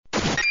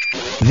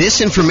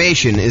This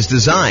information is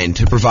designed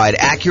to provide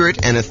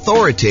accurate and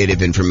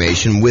authoritative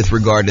information with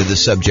regard to the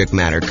subject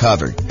matter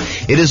covered.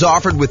 It is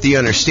offered with the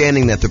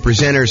understanding that the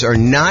presenters are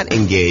not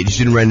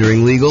engaged in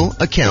rendering legal,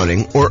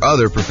 accounting, or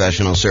other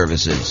professional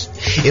services.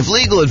 If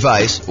legal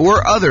advice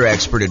or other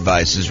expert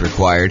advice is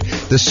required,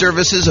 the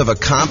services of a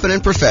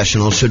competent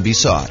professional should be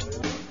sought.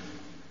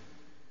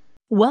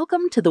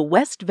 Welcome to the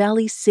West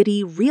Valley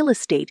City Real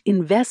Estate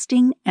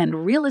Investing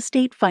and Real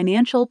Estate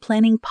Financial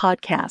Planning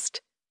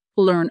Podcast.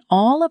 Learn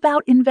all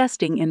about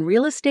investing in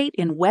real estate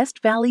in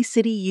West Valley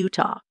City,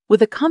 Utah, with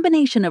a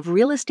combination of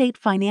real estate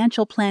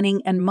financial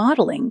planning and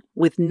modeling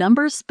with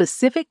numbers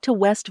specific to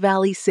West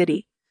Valley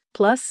City,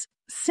 plus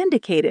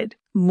syndicated,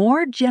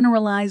 more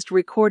generalized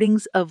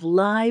recordings of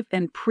live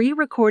and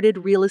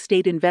pre-recorded real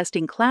estate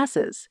investing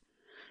classes,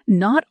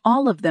 not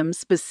all of them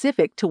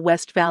specific to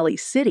West Valley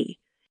City.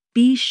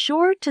 Be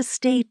sure to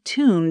stay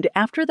tuned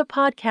after the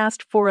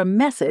podcast for a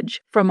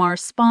message from our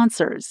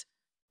sponsors.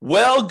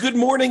 Well, good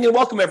morning and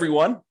welcome,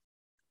 everyone.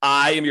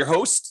 I am your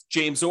host,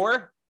 James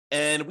Orr,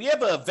 and we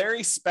have a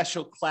very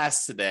special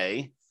class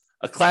today,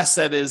 a class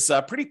that is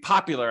pretty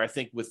popular, I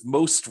think, with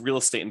most real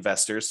estate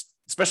investors,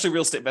 especially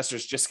real estate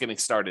investors just getting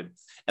started.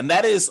 And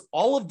that is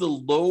all of the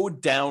low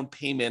down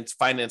payment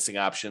financing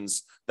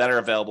options that are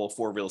available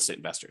for real estate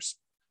investors.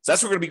 So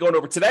that's what we're going to be going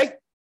over today.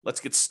 Let's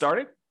get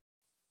started.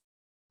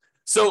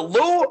 So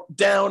low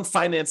down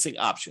financing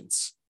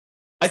options.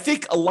 I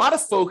think a lot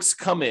of folks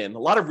come in, a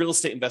lot of real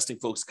estate investing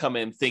folks come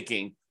in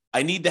thinking,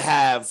 I need to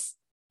have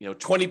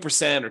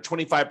 20% or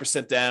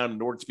 25% down in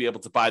order to be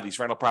able to buy these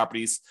rental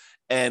properties.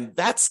 And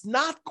that's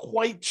not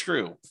quite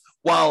true.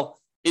 While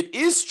it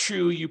is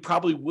true, you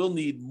probably will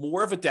need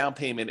more of a down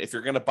payment if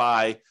you're going to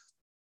buy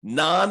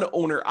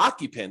non-owner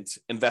occupant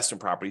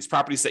investment properties,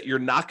 properties that you're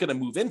not going to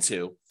move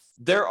into.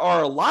 There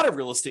are a lot of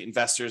real estate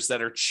investors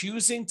that are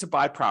choosing to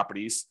buy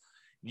properties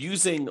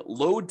using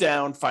low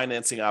down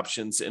financing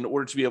options in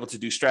order to be able to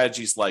do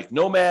strategies like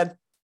nomad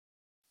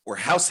or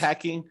house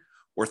hacking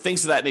or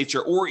things of that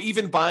nature, or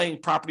even buying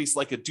properties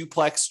like a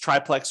duplex,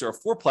 triplex, or a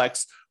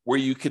fourplex where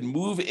you can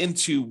move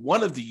into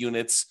one of the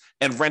units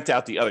and rent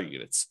out the other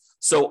units.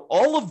 So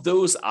all of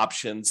those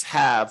options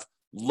have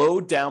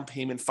low down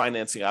payment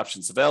financing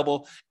options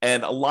available.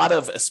 And a lot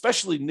of,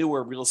 especially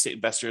newer real estate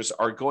investors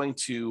are going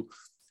to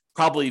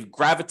probably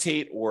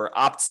gravitate or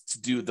opt to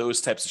do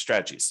those types of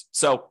strategies.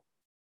 So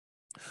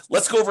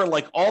let's go over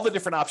like all the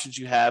different options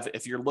you have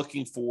if you're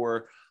looking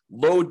for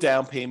low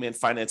down payment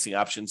financing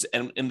options.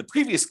 And in the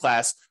previous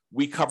class,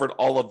 we covered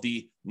all of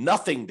the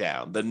nothing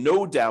down, the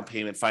no down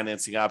payment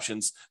financing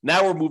options.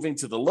 Now we're moving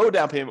to the low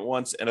down payment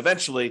ones. And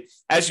eventually,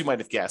 as you might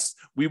have guessed,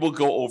 we will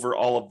go over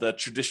all of the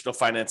traditional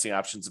financing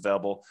options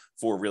available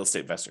for real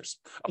estate investors.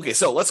 Okay,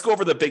 so let's go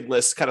over the big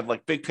list, kind of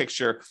like big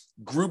picture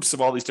groups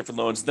of all these different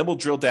loans. And then we'll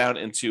drill down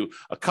into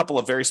a couple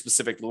of very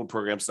specific loan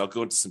programs. And I'll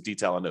go into some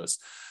detail on those.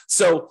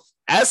 So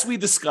as we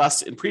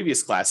discussed in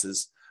previous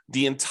classes,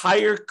 the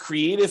entire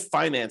creative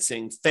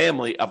financing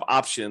family of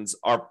options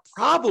are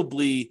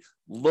probably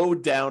low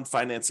down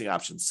financing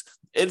options.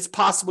 It's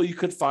possible you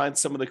could find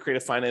some of the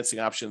creative financing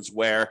options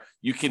where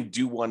you can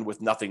do one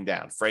with nothing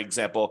down. For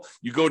example,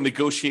 you go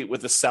negotiate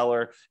with a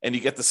seller and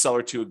you get the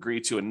seller to agree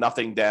to a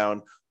nothing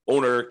down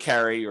owner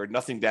carry or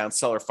nothing down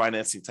seller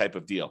financing type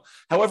of deal.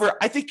 However,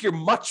 I think you're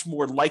much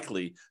more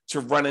likely to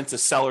run into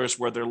sellers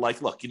where they're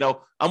like, look,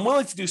 I'm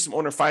willing to do some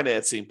owner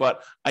financing,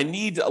 but I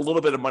need a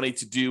little bit of money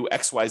to do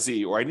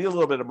XYZ, or I need a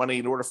little bit of money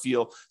in order to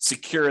feel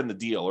secure in the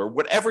deal, or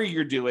whatever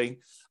you're doing.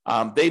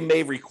 They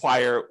may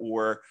require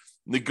or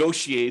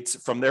negotiate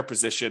from their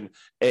position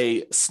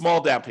a small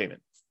down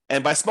payment.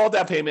 And by small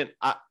down payment,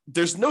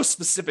 there's no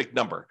specific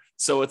number.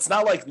 So it's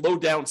not like low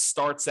down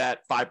starts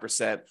at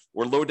 5%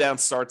 or low down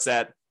starts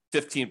at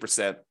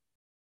 15%.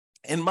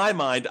 In my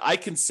mind, I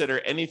consider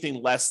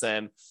anything less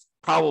than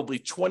probably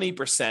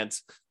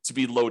 20% to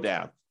be low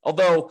down.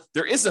 Although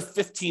there is a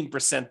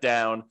 15%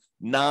 down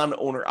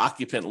non-owner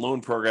occupant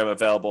loan program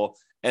available.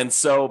 And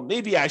so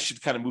maybe I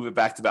should kind of move it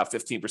back to about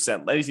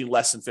 15%. Anything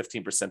less than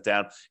 15%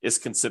 down is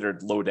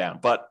considered low down,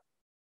 but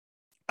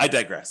I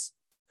digress.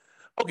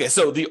 Okay,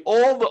 so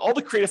all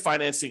the creative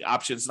financing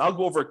options, and I'll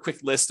go over a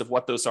quick list of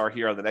what those are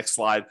here on the next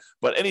slide,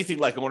 but anything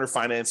like owner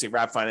financing,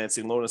 wrap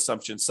financing, loan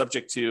assumption,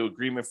 subject to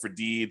agreement for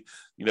deed,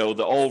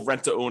 the old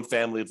rent-to-own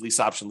family of lease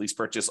option, lease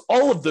purchase,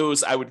 all of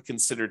those I would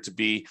consider to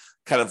be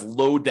kind of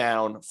low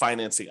down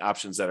financing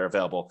options that are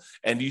available.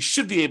 And you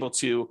should be able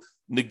to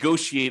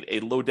negotiate a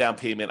low down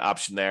payment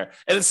option there.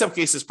 And in some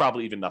cases,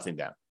 probably even nothing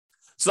down.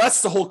 So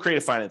that's the whole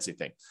creative financing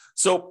thing.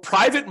 So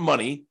private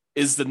money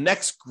is the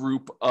next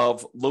group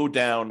of low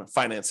down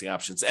financing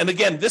options. And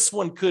again, this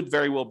one could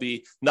very well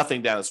be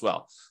nothing down as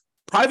well.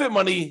 Private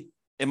money,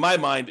 in my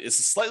mind, is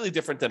slightly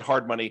different than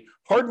hard money.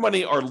 Hard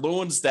money are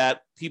loans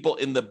that people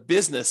in the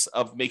business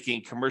of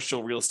making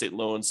commercial real estate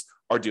loans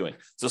are doing.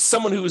 So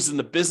someone who is in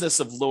the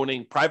business of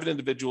loaning private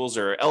individuals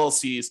or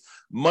LLCs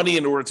money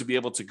in order to be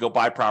able to go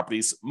buy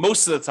properties.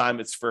 Most of the time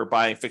it's for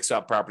buying fixed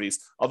out properties,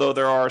 although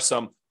there are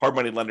some hard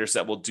money lenders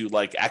that will do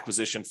like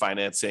acquisition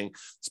financing,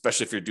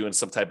 especially if you're doing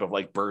some type of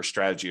like BRRRR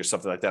strategy or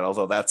something like that,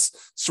 although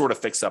that's sort of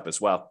fixed up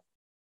as well.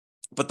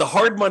 But the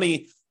hard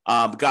money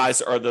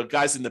guys are the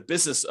guys in the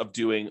business of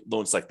doing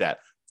loans like that.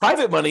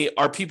 Private money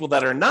are people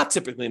that are not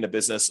typically in the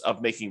business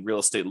of making real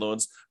estate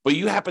loans, but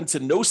you happen to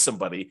know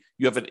somebody,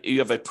 you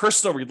have a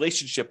personal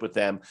relationship with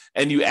them,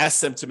 and you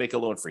ask them to make a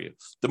loan for you.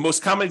 The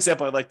most common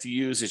example I like to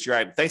use is you're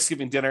at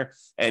Thanksgiving dinner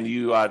and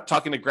you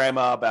talking to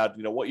grandma about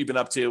what you've been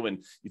up to,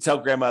 and you tell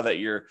grandma that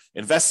you're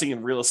investing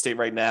in real estate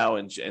right now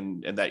and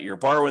that you're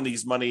borrowing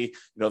this money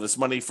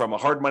from a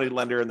hard money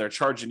lender, and they're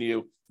charging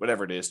you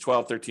whatever it is,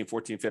 12, 13,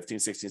 14, 15,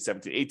 16,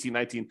 17, 18,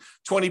 19,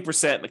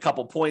 20% and a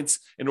couple points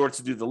in order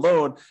to do the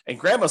loan. And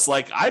grandma's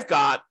like, I've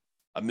got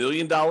 $1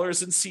 million in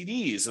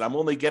CDs and I'm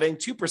only getting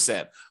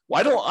 2%.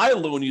 Why don't I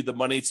loan you the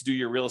money to do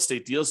your real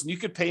estate deals? And you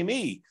could pay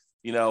me,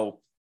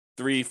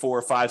 3,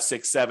 4, 5,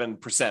 6,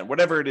 7%,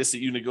 whatever it is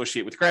that you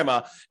negotiate with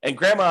grandma. And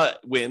grandma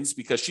wins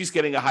because she's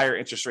getting a higher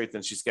interest rate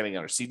than she's getting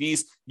on her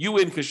CDs. You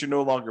win because you're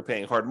no longer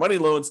paying hard money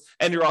loans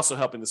and you're also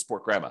helping to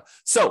support grandma.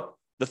 So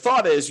the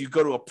thought is you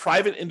go to a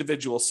private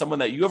individual, someone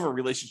that you have a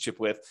relationship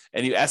with,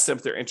 and you ask them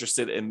if they're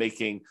interested in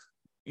making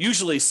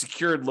usually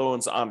secured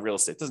loans on real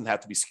estate. It doesn't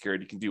have to be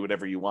secured. You can do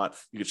whatever you want.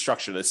 You can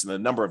structure this in a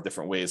number of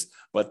different ways,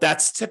 but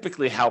that's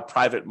typically how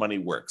private money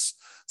works.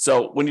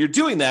 So when you're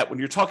doing that, when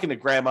you're talking to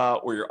grandma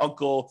or your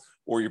uncle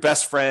or your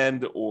best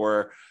friend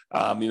or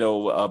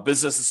a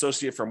business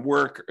associate from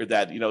work, or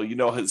that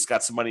has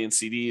got some money in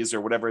CDs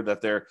or whatever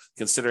that they're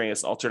considering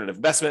as an alternative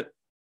investment,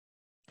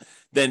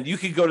 then you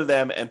can go to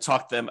them and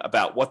talk to them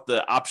about what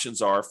the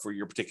options are for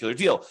your particular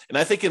deal. And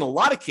I think in a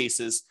lot of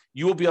cases,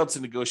 you will be able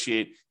to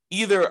negotiate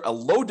either a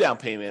low down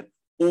payment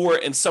or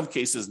in some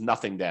cases,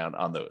 nothing down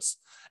on those.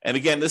 And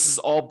again, this is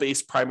all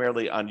based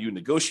primarily on you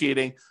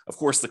negotiating. Of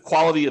course, the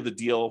quality of the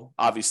deal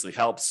obviously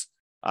helps.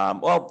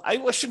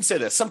 I shouldn't say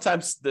that.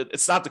 Sometimes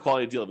it's not the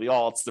quality of the deal at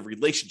all. It's the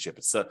relationship.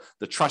 It's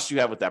the trust you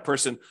have with that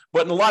person.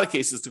 But in a lot of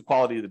cases, the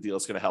quality of the deal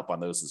is going to help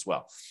on those as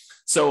well.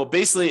 So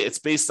basically, it's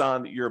based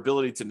on your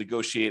ability to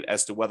negotiate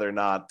as to whether or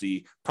not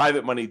the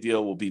private money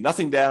deal will be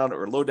nothing down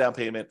or low down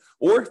payment,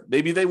 or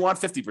maybe they want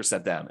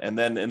 50% down. And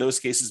then in those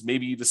cases,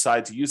 maybe you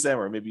decide to use them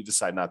or maybe you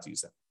decide not to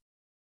use them.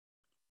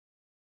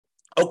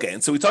 Okay,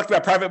 and so we talked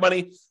about private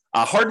money.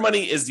 Hard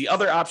money is the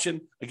other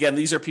option. Again,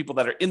 these are people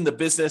that are in the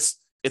business.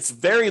 It's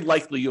very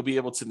likely you'll be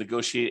able to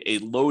negotiate a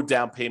low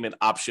down payment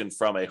option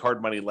from a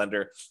hard money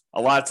lender.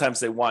 A lot of times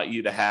they want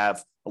you to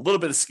have a little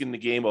bit of skin in the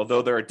game,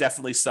 although there are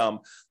definitely some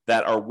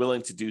that are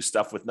willing to do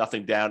stuff with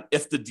nothing down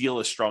if the deal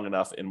is strong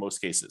enough in most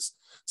cases.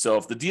 So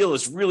if the deal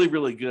is really,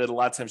 really good, a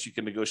lot of times you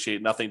can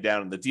negotiate nothing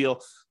down in the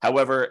deal.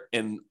 However,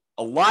 in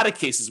a lot of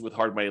cases with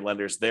hard money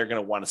lenders, they're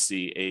going to want to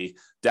see a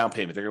down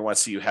payment. They're going to want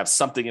to see you have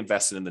something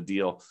invested in the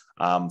deal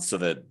so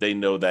that they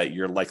know that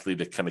you're likely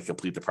to kind of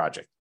complete the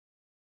project.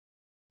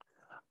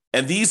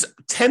 And these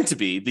tend to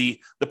be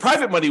the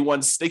private money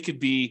ones. They could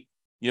be,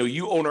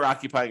 you owner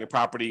occupying a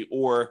property,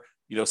 or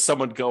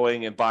someone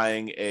going and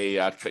buying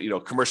a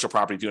commercial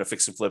property, doing a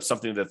fix and flip,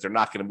 something that they're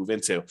not going to move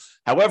into.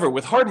 However,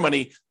 with hard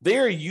money,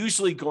 they're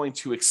usually going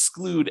to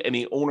exclude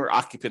any owner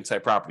occupant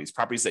type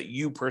properties that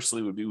you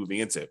personally would be moving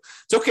into.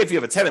 It's okay if you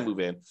have a tenant move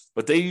in,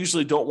 but they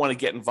usually don't want to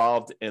get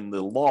involved in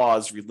the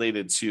laws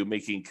related to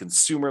making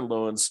consumer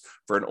loans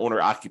for an owner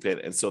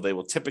occupant. And so they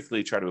will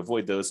typically try to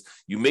avoid those.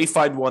 You may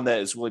find one that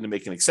is willing to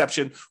make an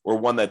exception, or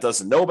one that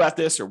doesn't know about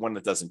this, or one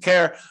that doesn't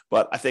care.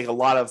 But I think a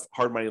lot of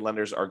hard money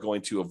lenders are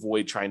going to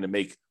avoid trying to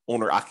make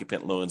owner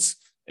occupant loans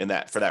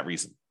for that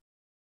reason.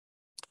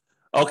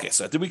 Okay,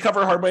 so did we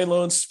cover hard money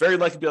loans? Very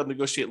likely to be able to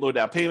negotiate low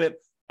down payment.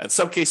 In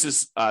some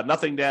cases,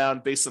 nothing down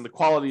based on the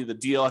quality of the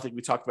deal. I think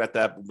we talked about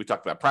that when we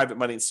talked about private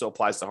money. It still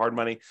applies to hard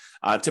money,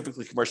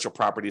 typically commercial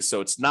properties.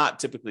 So it's not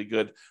typically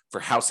good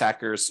for house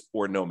hackers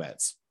or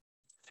nomads.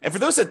 And for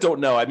those that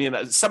don't know,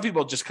 some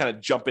people just kind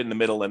of jump in the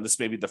middle, and this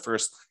may be the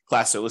first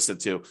class they're listening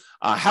to.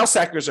 House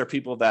hackers are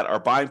people that are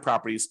buying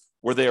properties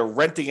where they are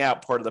renting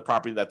out part of the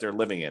property that they're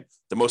living in.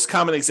 The most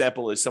common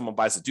example is someone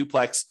buys a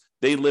duplex,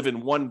 they live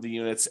in one of the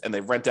units and they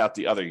rent out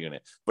the other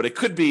unit. But it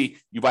could be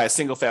you buy a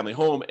single family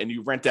home and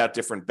you rent out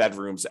different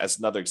bedrooms as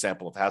another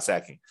example of house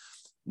hacking.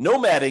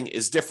 Nomading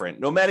is different.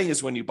 Nomading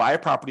is when you buy a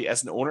property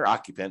as an owner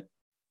occupant.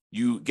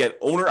 You get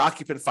owner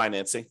occupant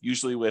financing,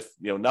 usually with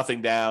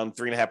nothing down,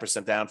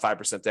 3.5% down,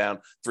 5% down,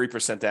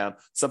 3% down,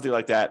 something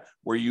like that,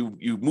 where you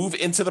move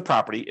into the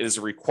property. It is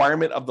a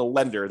requirement of the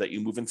lender that you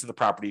move into the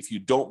property. If you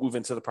don't move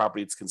into the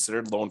property, it's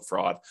considered loan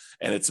fraud,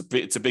 and it's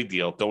a big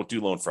deal. Don't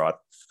do loan fraud.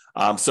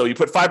 So you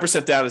put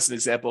 5% down as an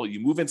example. You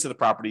move into the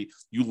property.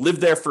 You live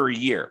there for a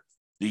year.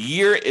 The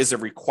year is a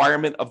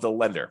requirement of the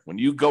lender. When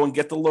you go and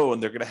get the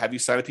loan, they're going to have you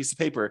sign a piece of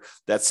paper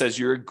that says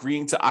you're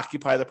agreeing to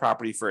occupy the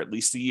property for at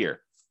least a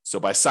year. So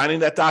by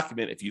signing that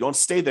document, if you don't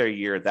stay there a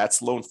year,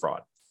 that's loan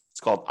fraud. It's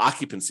called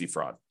occupancy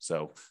fraud.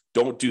 So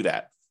don't do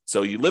that.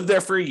 So you live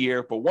there for a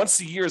year, but once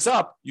the year is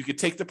up, you can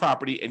take the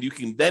property and you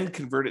can then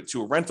convert it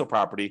to a rental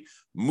property,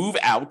 move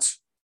out,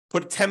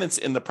 put tenants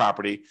in the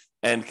property,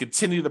 and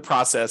continue the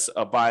process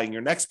of buying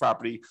your next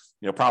property,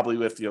 probably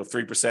with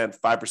 3%,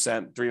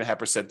 5%,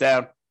 3.5%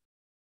 down.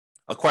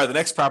 Acquire the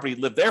next property,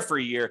 live there for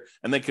a year,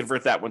 and then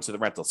convert that one to the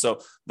rental. So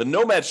the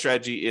nomad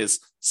strategy is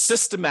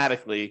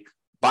systematically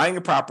buying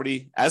a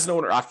property as an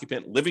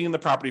owner-occupant, living in the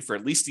property for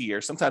at least a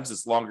year. Sometimes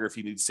it's longer if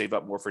you need to save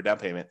up more for a down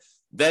payment.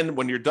 Then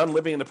when you're done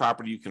living in the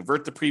property, you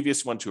convert the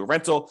previous one to a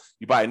rental,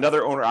 you buy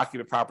another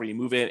owner-occupant property, you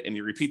move in, and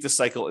you repeat the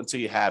cycle until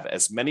you have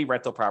as many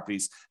rental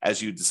properties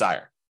as you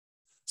desire.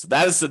 So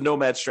that is the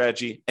nomad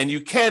strategy. And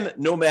you can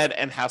nomad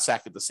and house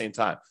hack at the same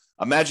time.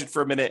 Imagine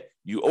for a minute,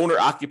 you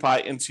owner-occupy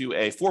into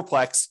a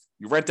fourplex,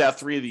 you rent out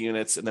 3 of the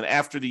units, and then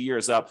after the year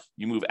is up,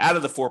 you move out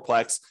of the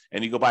fourplex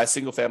and you go buy a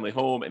single-family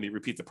home and you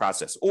repeat the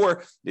process.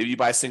 Or maybe you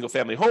buy a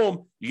single-family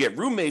home, you get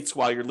roommates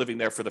while you're living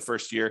there for the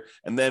first year,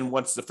 and then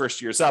once the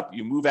first year is up,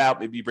 you move out,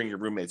 maybe you bring your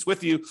roommates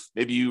with you,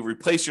 maybe you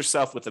replace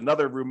yourself with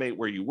another roommate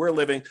where you were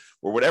living,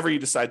 or whatever you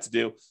decide to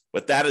do.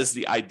 But that is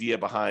the idea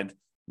behind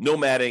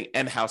nomading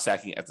and house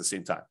hacking at the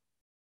same time.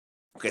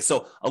 Okay,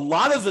 so a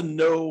lot of the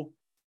no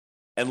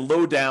and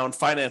low down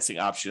financing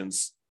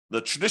options, the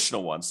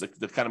traditional ones,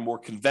 the kind of more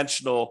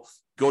conventional,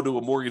 go to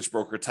a mortgage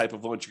broker type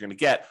of loans you're going to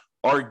get,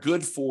 are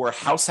good for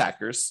house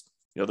hackers.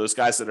 Those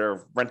guys that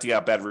are renting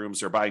out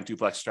bedrooms or buying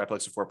duplex,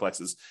 triplex, or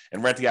fourplexes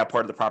and renting out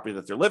part of the property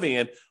that they're living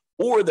in,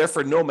 or they're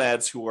for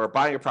nomads who are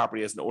buying a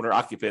property as an owner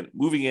occupant,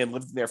 moving in,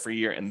 living there for a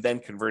year, and then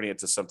converting it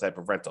to some type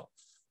of rental.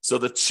 So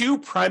the two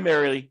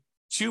primary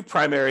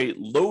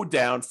low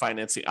down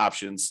financing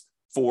options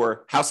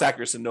for house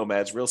hackers and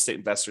nomads, real estate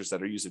investors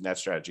that are using that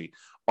strategy,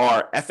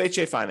 are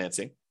FHA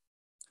financing.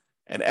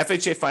 And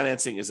FHA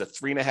financing is a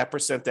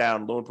 3.5%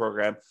 down loan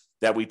program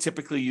that we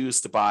typically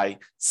use to buy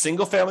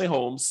single-family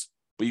homes,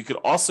 but you could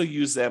also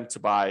use them to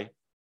buy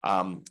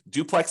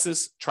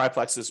duplexes,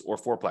 triplexes, or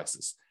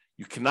fourplexes.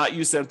 You cannot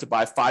use them to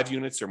buy 5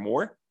 units or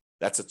more.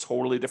 That's a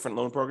totally different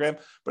loan program.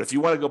 But if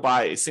you want to go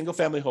buy a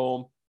single-family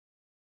home,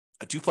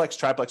 a duplex,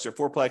 triplex, or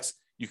fourplex,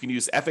 you can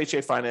use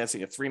FHA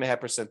financing, a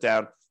 3.5%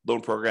 down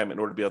loan program, in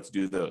order to be able to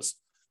do those.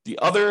 The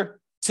other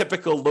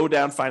typical low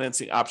down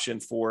financing option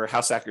for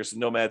house hackers and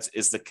nomads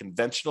is the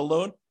conventional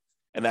loan,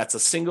 and that's a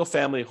single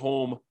family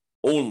home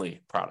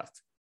only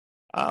product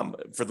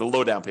for the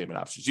low down payment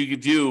options. You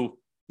could do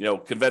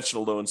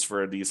conventional loans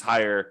for these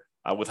higher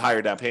with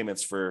higher down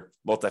payments for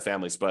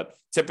multifamilies, but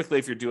typically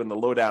if you're doing the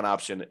low down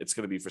option, it's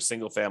going to be for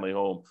single family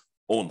home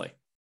only.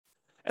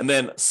 And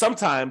then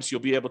sometimes you'll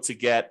be able to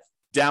get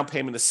down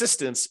payment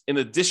assistance in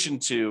addition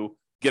to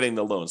getting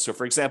the loan. So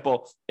for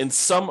example, in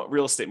some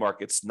real estate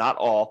markets, not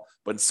all,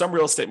 but in some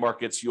real estate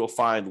markets, you'll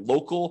find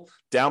local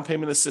down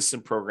payment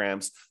assistance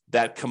programs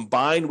that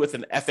combine with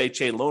an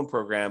FHA loan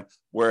program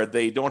where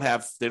they don't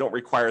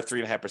require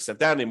 3.5%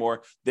 down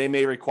anymore. They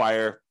may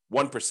require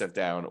 1%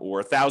 down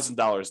or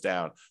 $1,000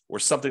 down or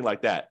something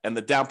like that. And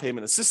the down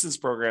payment assistance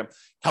program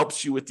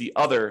helps you with the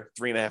other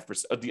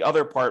 3.5%, the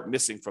other part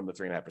missing from the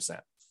 3.5%.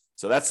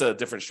 So that's a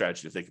different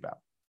strategy to think about.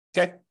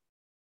 Okay.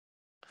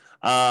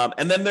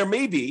 And then there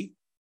may be,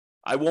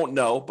 I won't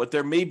know, but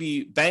there may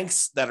be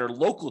banks that are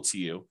local to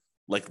you,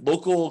 like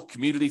local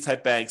community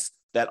type banks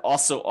that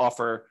also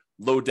offer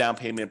low down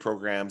payment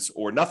programs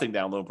or nothing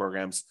down loan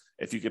programs,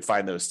 if you could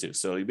find those too.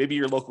 So maybe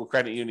your local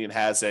credit union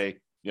has a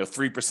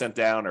 3%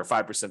 down or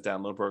 5%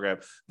 down loan program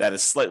that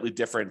is slightly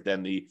different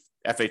than the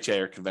FHA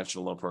or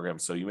conventional loan program.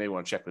 So you may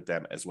want to check with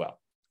them as well.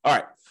 All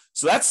right.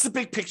 So that's the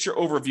big picture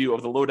overview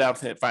of the low down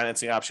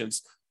financing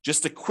options.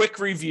 Just a quick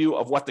review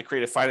of what the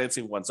creative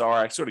financing ones are.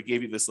 I sort of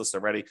gave you this list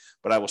already,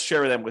 but I will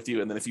share them with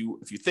you. And then if you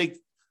think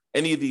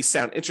any of these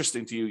sound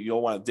interesting to you,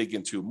 you'll want to dig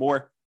into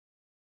more.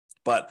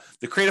 But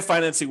the creative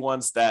financing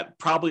ones that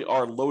probably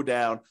are low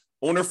down: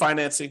 owner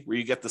financing, where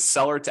you get the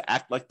seller to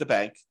act like the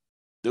bank.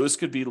 Those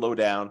could be low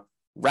down.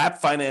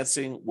 Wrap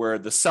financing, where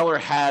the seller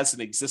has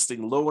an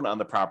existing loan on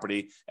the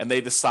property and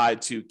they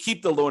decide to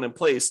keep the loan in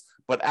place,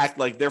 but act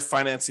like they're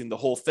financing the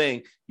whole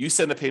thing. You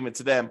send a payment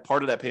to them.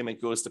 Part of that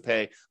payment goes to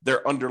pay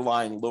their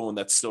underlying loan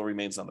that still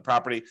remains on the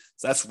property.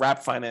 So that's wrap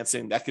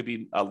financing. That could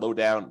be low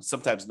down,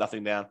 sometimes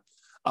nothing down.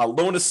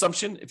 Loan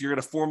assumption, if you're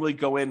going to formally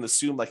go in and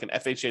assume like an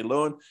FHA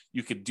loan,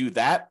 you could do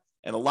that.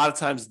 And a lot of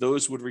times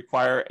those would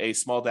require a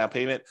small down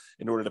payment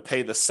in order to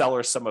pay the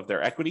seller some of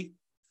their equity.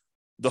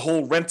 The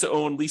whole rent to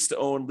own, lease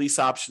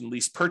option,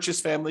 lease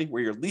purchase family,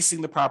 where you're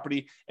leasing the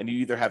property and you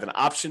either have an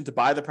option to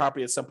buy the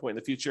property at some point in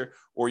the future,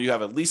 or you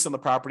have a lease on the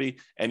property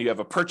and you have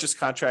a purchase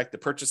contract to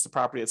purchase the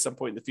property at some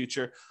point in the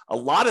future. A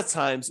lot of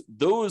times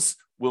those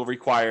will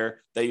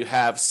require that you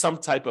have some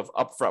type of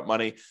upfront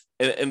money.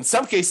 And in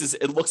some cases,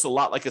 it looks a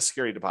lot like a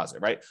security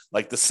deposit, right?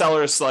 Like the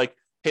seller's like,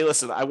 hey,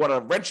 listen, I want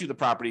to rent you the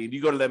property. And you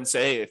go to them and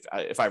say,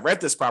 hey, if I rent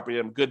this property,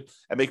 I'm good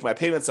at making my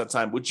payments on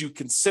time. Would you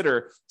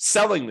consider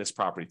selling this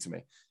property to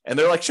me? And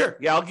they're like, sure.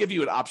 Yeah, I'll give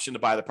you an option to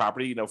buy the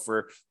property,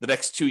 for the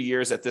next 2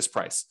 years at this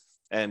price.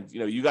 And,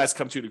 you guys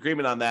come to an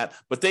agreement on that,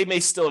 but they may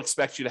still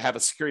expect you to have a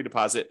security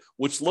deposit,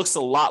 which looks a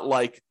lot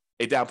like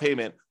a down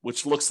payment,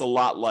 which looks a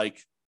lot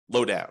like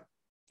low down.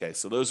 Okay.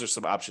 So those are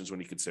some options when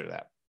you consider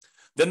that.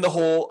 Then the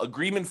whole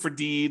agreement for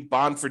deed,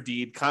 bond for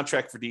deed,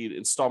 contract for deed,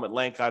 installment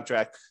land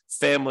contract,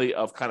 family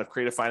of kind of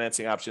creative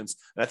financing options.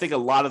 And I think a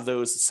lot of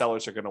those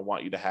sellers are going to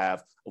want you to have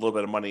a little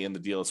bit of money in the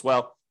deal as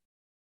well.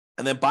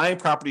 And then buying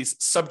properties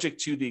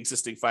subject to the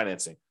existing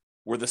financing,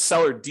 where the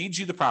seller deeds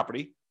you the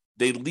property,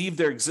 they leave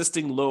their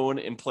existing loan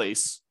in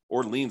place,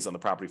 or liens on the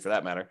property for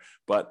that matter,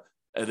 but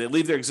they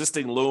leave their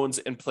existing loans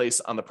in place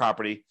on the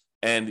property,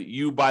 and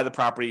you buy the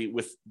property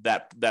with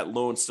that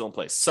loan still in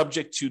place,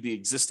 subject to the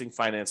existing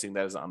financing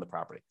that is on the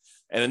property.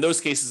 And in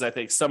those cases, I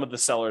think some of the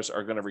sellers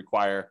are going to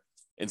require,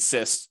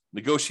 insist,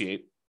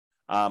 negotiate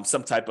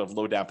some type of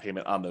low down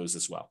payment on those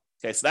as well.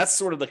 Okay, so that's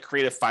sort of the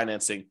creative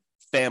financing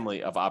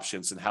family of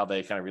options and how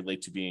they kind of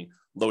relate to being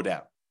low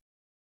down.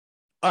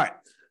 All right,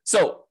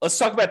 so let's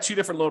talk about two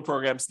different loan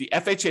programs, the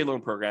FHA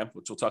loan program,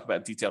 which we'll talk about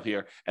in detail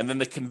here, and then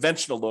the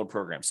conventional loan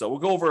program. So we'll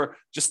go over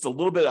just a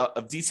little bit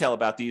of detail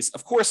about these.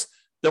 Of course,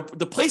 the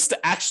place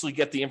to actually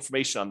get the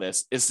information on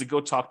this is to go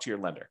talk to your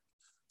lender.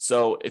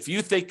 So if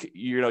you think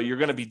you're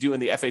going to be doing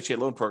the FHA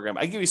loan program,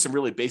 I give you some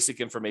really basic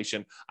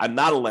information. I'm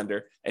not a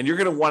lender, and you're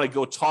going to want to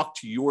go talk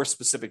to your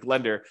specific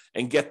lender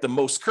and get the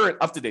most current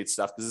up-to-date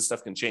stuff, because this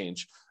stuff can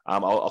change.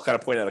 I'll kind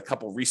of point out a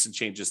couple of recent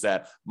changes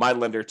that my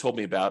lender told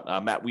me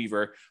about. Matt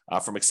Weaver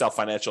from Excel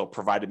Financial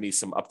provided me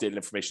some updated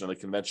information on the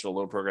conventional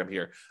loan program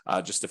here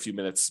just a few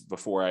minutes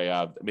before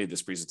I made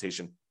this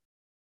presentation.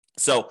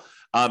 So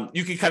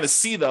you can kind of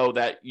see, though,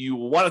 that you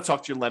want to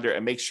talk to your lender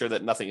and make sure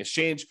that nothing has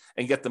changed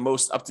and get the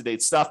most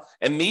up-to-date stuff.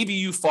 And maybe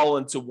you fall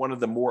into one of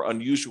the more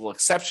unusual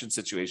exception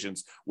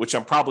situations, which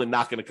I'm probably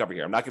not going to cover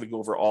here. I'm not going to go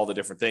over all the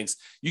different things.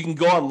 You can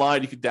go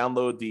online, you can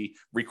download the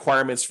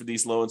requirements for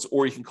these loans,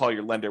 or you can call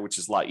your lender, which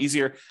is a lot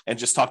easier, and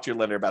just talk to your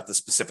lender about the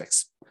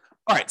specifics.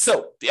 All right,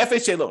 so the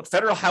FHA loan,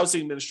 Federal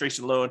Housing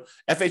Administration loan,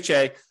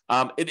 FHA,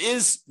 it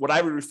is what I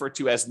would refer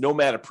to as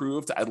nomad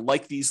approved. I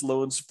like these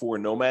loans for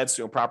nomads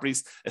to own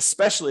properties,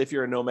 especially if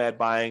you're a nomad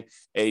buying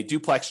a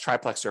duplex,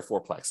 triplex, or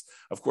fourplex.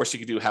 Of course, you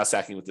can do house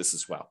hacking with this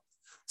as well.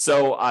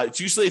 So it's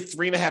usually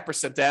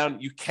 3.5%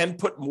 down. You can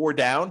put more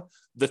down.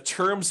 The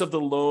terms of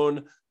the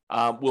loan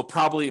will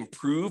probably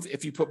improve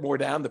if you put more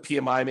down. The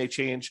PMI may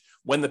change.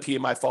 When the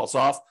PMI falls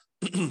off,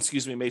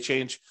 may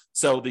change.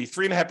 So the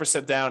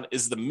 3.5% down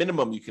is the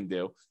minimum you can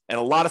do. And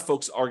a lot of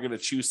folks are going to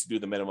choose to do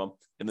the minimum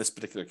in this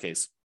particular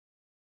case.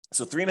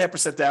 So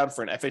 3.5% down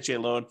for an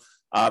FHA loan.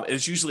 It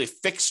is usually a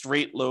fixed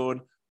rate loan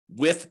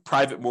with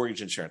private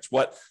mortgage insurance,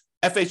 what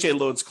FHA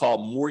loans call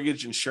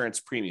mortgage insurance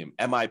premium,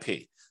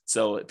 MIP.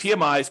 So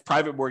PMI is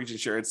private mortgage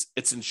insurance.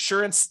 It's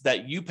insurance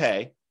that you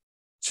pay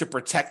to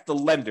protect the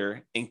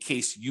lender in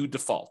case you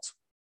default.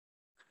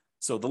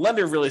 So the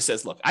lender really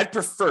says, look, I'd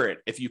prefer it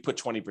if you put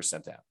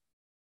 20% down.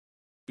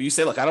 But you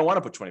say, look, I don't want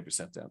to put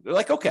 20% down. They're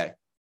like, okay,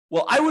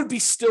 well, I would be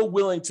still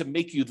willing to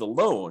make you the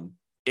loan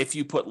if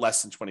you put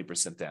less than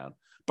 20% down,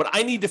 but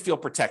I need to feel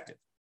protected.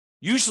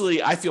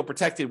 Usually I feel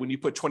protected when you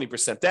put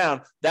 20%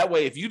 down. That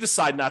way, if you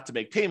decide not to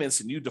make payments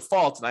and you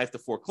default and I have to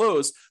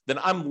foreclose, then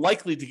I'm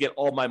likely to get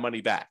all my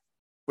money back.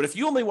 But if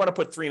you only want to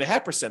put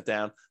 3.5%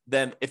 down,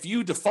 then if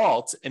you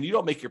default and you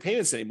don't make your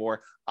payments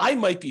anymore, I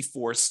might be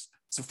forced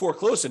to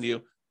foreclose on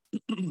you,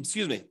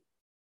 excuse me,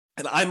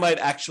 and I might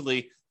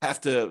actually have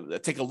to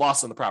take a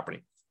loss on the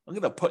property. I'm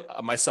going to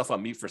put myself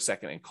on mute for a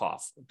second and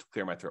cough to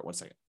clear my throat. 1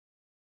 second.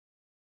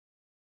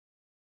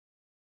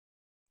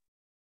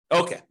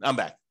 Okay, I'm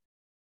back.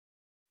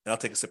 And I'll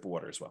take a sip of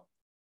water as well.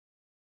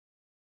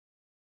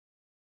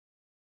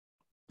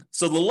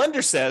 So the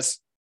lender says,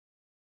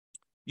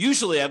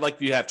 usually I'd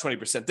like you to have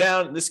 20%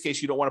 down. In this case,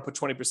 you don't want to put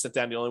 20%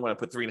 down. You only want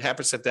to put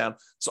 3.5% down.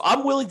 So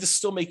I'm willing to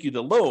still make you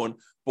the loan.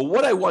 But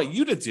what I want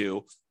you to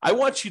do, I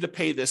want you to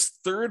pay this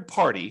third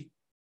party,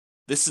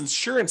 this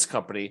insurance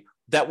company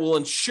that will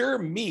insure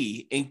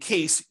me in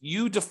case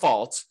you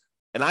default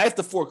and I have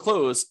to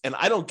foreclose and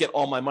I don't get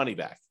all my money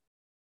back.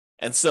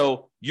 And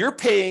so you're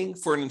paying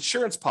for an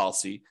insurance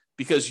policy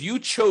because you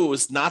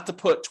chose not to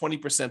put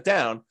 20%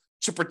 down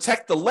to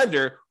protect the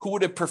lender who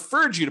would have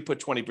preferred you to put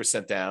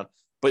 20% down.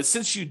 But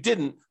since you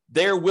didn't,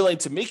 they're willing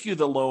to make you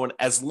the loan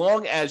as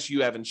long as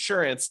you have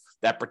insurance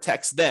that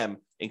protects them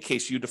in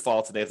case you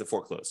default and they have to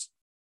foreclose.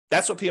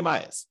 That's what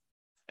PMI is.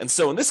 And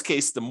so in this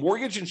case, the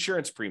mortgage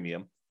insurance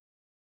premium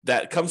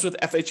that comes with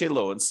FHA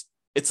loans,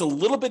 it's a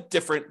little bit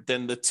different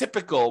than the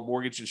typical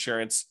mortgage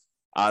insurance,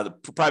 the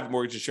private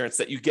mortgage insurance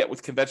that you get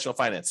with conventional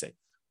financing.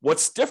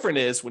 What's different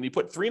is when you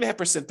put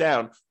 3.5%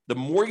 down, the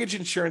mortgage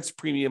insurance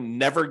premium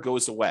never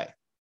goes away.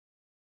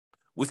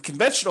 With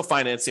conventional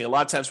financing, a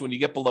lot of times when you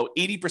get below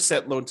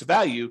 80% loan to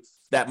value,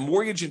 that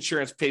mortgage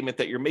insurance payment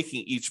that you're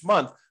making each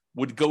month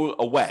would go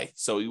away.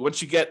 So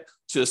once you get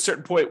to a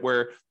certain point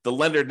where the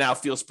lender now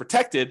feels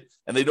protected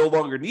and they no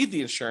longer need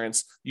the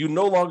insurance, you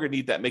no longer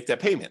need that, make that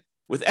payment.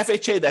 With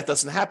FHA, that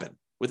doesn't happen.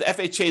 With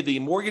FHA, the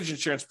mortgage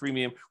insurance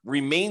premium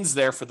remains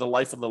there for the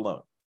life of the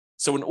loan.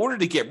 So in order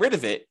to get rid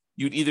of it,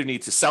 you'd either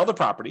need to sell the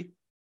property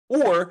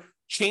or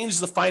change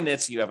the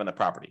financing you have on the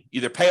property,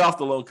 either pay off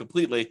the loan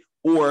completely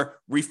or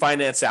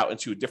refinance out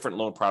into a different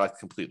loan product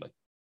completely.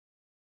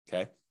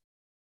 Okay.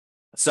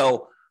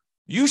 So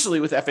Usually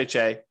with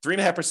FHA,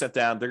 3.5%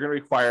 down, they're going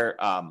to require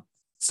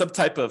some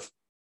type of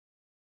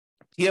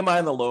PMI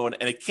on the loan,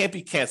 and it can't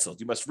be canceled.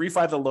 You must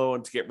refi the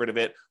loan to get rid of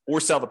it, or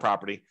sell the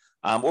property,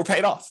 or pay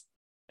it off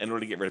in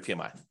order to get rid of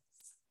PMI.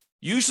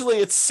 Usually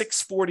it's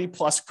 640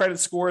 plus credit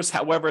scores.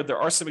 However, there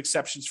are some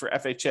exceptions for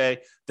FHA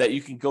that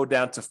you can go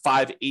down to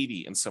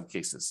 580 in some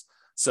cases.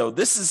 So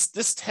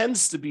this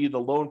tends to be the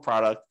loan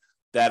product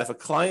that if a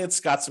client's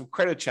got some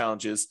credit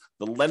challenges,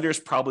 the lender is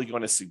probably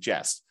going to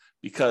suggest,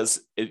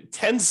 because it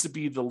tends to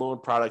be the loan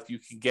product you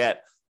can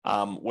get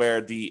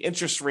where the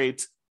interest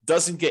rate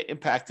doesn't get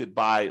impacted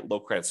by low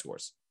credit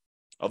scores.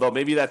 Although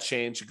maybe that's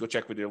changed, you go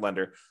check with your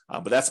lender,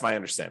 but that's my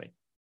understanding.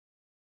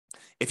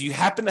 If you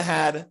happen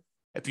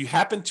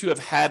to have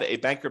had a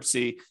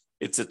bankruptcy,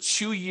 it's a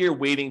 2-year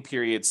waiting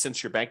period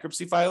since your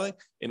bankruptcy filing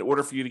in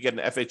order for you to get an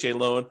FHA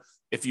loan.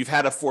 If you've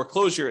had a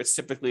foreclosure, it's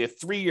typically a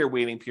 3-year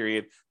waiting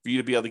period for you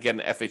to be able to get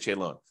an FHA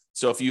loan.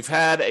 So if you've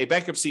had a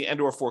bankruptcy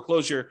and or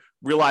foreclosure,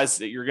 realize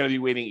that you're going to be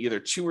waiting either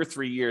 2 or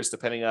 3 years,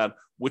 depending on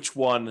which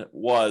one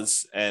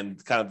was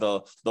and kind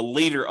of the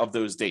later of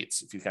those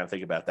dates, if you kind of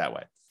think about it that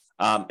way.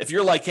 If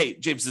you're like, hey,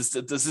 James,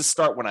 does this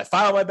start when I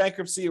file my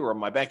bankruptcy, or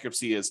my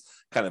bankruptcy is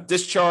kind of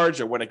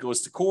discharged, or when it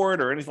goes to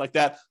court, or anything like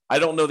that? I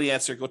don't know the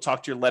answer. Go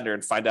talk to your lender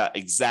and find out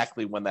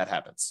exactly when that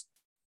happens.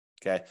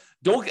 Okay.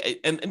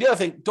 And the other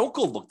thing, don't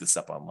go look this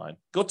up online.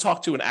 Go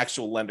talk to an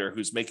actual lender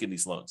who's making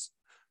these loans,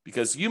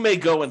 because you may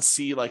go and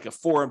see like a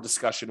forum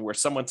discussion where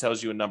someone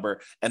tells you a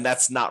number and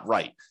that's not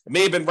right. It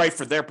may have been right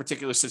for their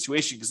particular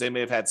situation because they may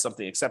have had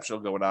something exceptional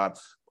going on.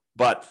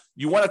 But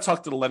you want to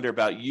talk to the lender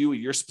about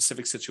your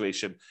specific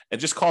situation,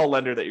 and just call a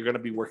lender that you're going to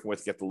be working with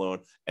to get the loan,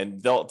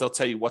 and they'll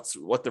tell you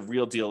what the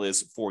real deal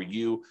is for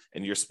you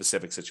and your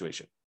specific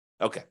situation.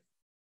 Okay.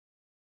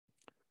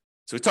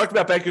 So we talked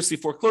about bankruptcy,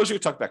 foreclosure, we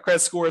talked about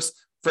credit scores.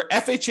 For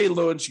FHA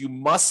loans, you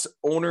must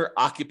owner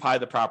occupy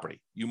the property.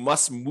 You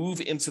must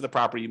move into the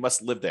property. You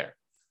must live there.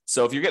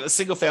 So if you're getting a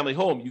single family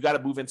home, you got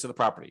to move into the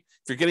property.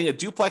 If you're getting a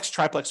duplex,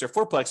 triplex, or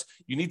fourplex,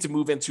 you need to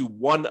move into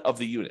one of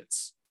the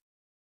units.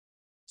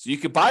 So you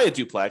could buy a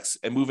duplex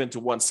and move into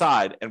one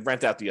side and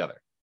rent out the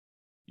other.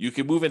 You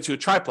can move into a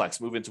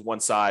triplex, move into one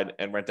side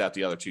and rent out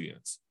the other 2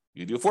 units.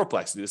 You can do a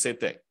fourplex, do the same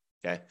thing.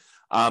 Okay.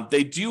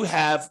 They do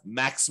have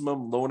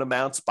maximum loan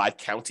amounts by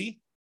county.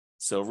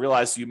 So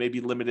realize you may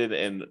be limited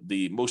in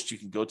the most you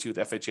can go to with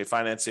FHA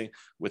financing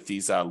with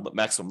these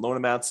maximum loan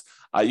amounts.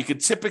 You can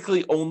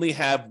typically only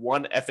have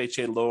one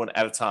FHA loan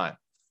at a time.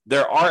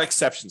 There are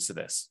exceptions to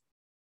this.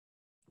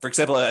 For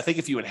example, I think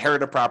if you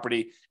inherit a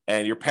property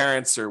and your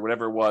parents or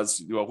whatever it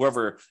was,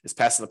 whoever is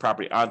passing the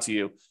property on to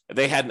you, if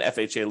they had an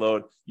FHA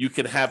loan, you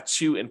can have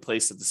 2 in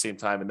place at the same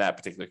time in that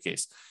particular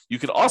case. You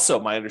could also,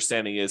 my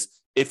understanding is,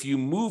 if you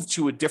move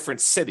to a different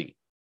city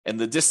and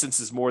the distance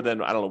is more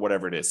than, I don't know,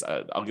 whatever it is,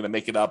 I'm going to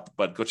make it up,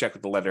 but go check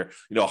with the lender,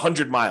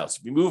 100 miles.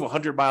 If you move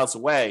 100 miles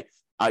away,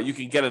 you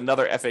can get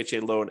another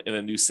FHA loan in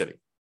a new city.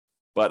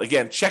 But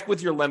again, check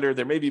with your lender.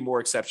 There may be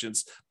more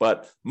exceptions,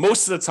 but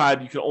most of the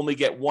time you can only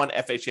get one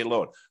FHA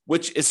loan,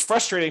 which is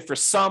frustrating for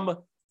some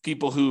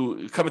people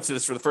who come into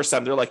this for the first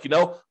time. They're like,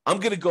 I'm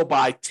going to go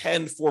buy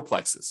 10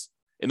 fourplexes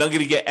and I'm going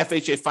to get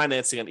FHA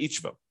financing on each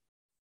of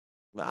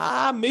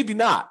them. Maybe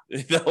not.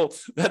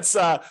 That's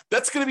going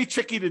to be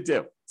tricky to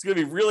do. It's going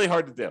to be really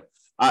hard to do.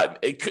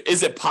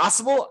 Is it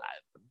possible?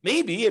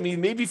 Maybe. I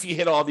mean, maybe if you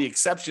hit all the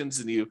exceptions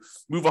and you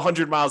move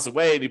 100 miles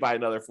away and you buy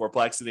another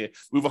fourplex, and you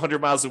move 100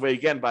 miles away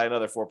again, buy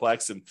another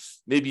fourplex, and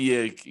maybe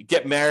you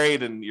get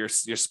married and your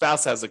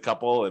spouse has a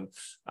couple and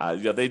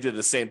they did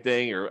the same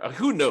thing, or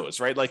who knows,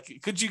 right?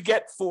 Like, could you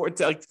get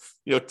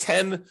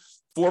 10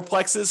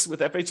 fourplexes with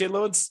FHA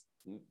loans?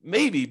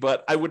 Maybe,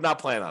 but I would not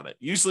plan on it.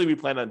 Usually we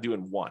plan on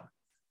doing one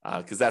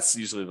because that's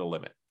usually the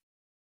limit.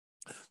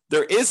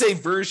 There is a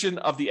version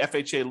of the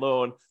FHA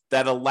loan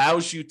that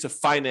allows you to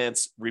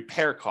finance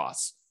repair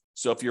costs.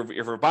 So if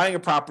you're buying a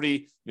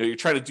property, you're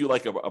trying to do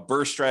like a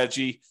BRRRR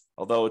strategy,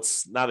 although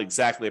it's not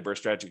exactly a BRRRR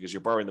strategy because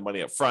you're borrowing the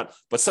money up front,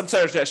 but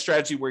sometimes that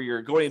strategy where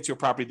you're going into a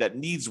property that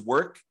needs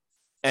work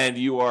and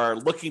you are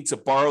looking to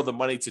borrow the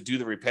money to do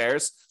the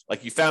repairs,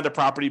 like you found a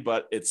property,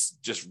 but it's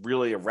just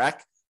really a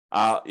wreck.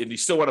 And you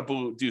still want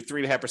to do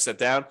 3.5%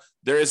 down.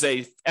 There is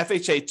a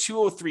FHA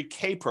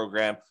 203K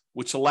program,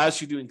 which allows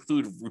you to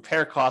include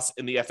repair costs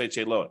in the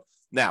FHA loan.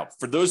 Now,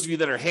 for those of you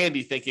that are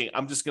handy thinking,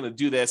 I'm just going to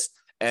do this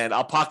and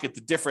I'll pocket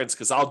the difference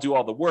because I'll do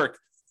all the work.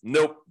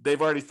 Nope,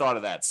 they've already thought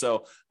of that.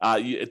 So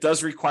it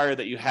does require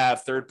that you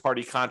have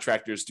third-party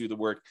contractors do the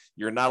work.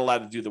 You're not allowed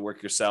to do the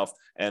work yourself.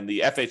 And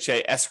the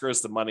FHA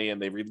escrows the money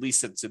and they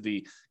release it to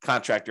the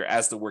contractor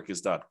as the work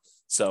is done.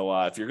 So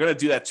if you're going to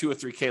do that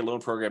 203K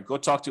loan program, go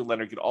talk to a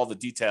lender, get all the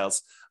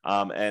details,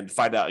 and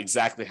find out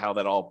exactly how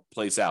that all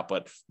plays out.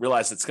 But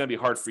realize it's going to be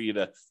hard for you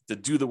to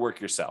do the work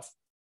yourself.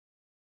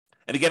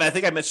 And again, I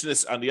think I mentioned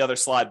this on the other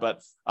slide,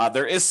 but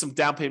there is some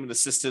down payment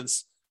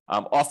assistance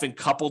often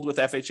coupled with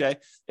FHA.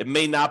 It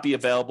may not be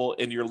available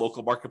in your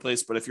local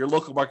marketplace, but if your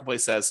local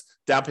marketplace has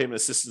down payment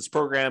assistance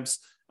programs,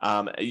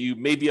 You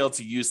may be able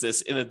to use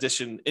this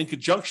in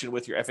conjunction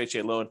with your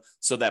FHA loan,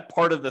 so that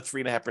part of the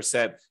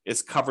 3.5%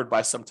 is covered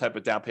by some type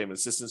of down payment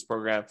assistance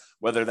program,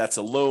 whether that's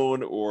a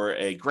loan or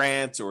a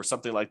grant or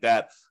something like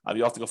that.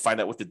 You have to go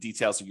find out what the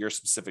details of your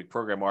specific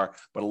program are,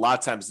 but a lot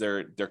of times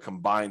they're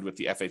combined with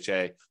the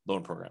FHA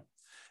loan program.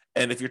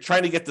 And if you're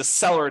trying to get the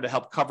seller to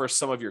help cover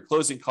some of your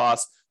closing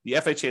costs, the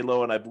FHA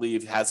loan, I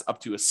believe, has up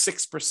to a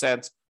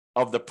 6%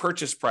 of the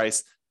purchase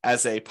price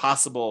as a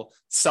possible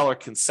seller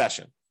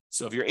concession.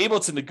 So if you're able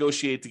to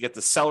negotiate to get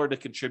the seller to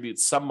contribute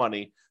some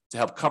money to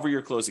help cover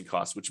your closing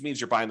costs, which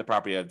means you're buying the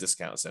property at a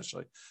discount,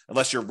 essentially,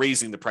 unless you're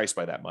raising the price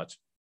by that much.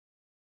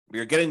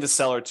 You're getting the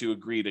seller to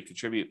agree to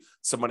contribute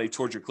some money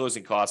towards your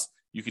closing costs.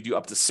 You could do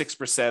up to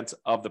 6%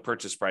 of the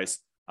purchase price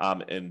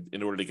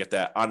in order to get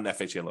that on an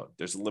FHA loan.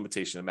 There's a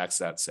limitation to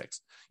max out at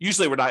 6.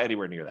 Usually we're not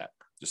anywhere near that,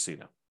 just so you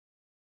know.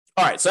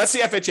 All right, so that's the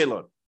FHA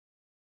loan.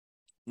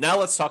 Now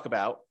let's talk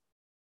about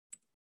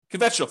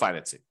conventional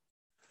financing.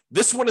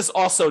 This one is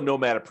also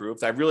Nomad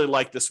approved. I really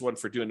like this one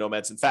for doing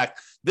nomads. In fact,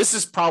 this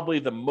is probably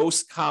the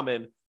most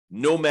common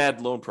Nomad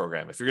loan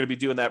program. If you're going to be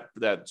doing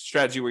that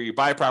strategy where you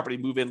buy a property,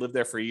 move in, live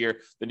there for a year,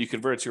 then you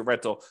convert it to a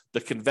rental, the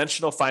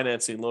conventional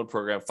financing loan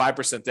program,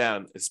 5%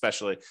 down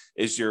especially,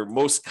 is your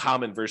most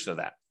common version of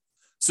that.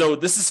 So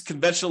this is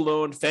conventional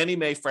loan, Fannie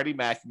Mae, Freddie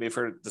Mac, you may have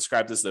heard it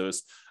described as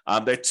those.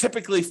 They're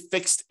typically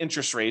fixed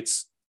interest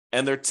rates,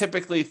 and they're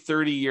typically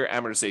 30-year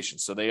amortization.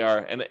 So they are,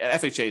 and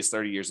FHA is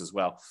 30 years as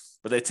well,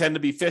 but they tend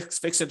to be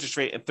fixed interest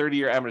rate and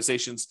 30-year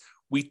amortizations.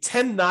 We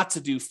tend not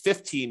to do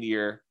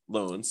 15-year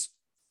loans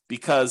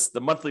because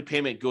the monthly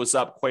payment goes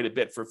up quite a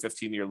bit for a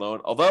 15-year loan.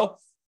 Although,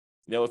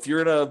 if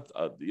you're in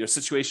a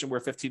situation where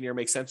 15-year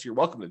makes sense, you're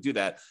welcome to do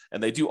that.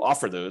 And they do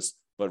offer those,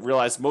 but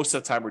realize most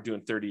of the time we're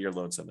doing 30-year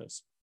loans on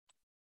those.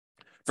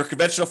 For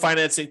conventional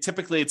financing,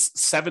 typically it's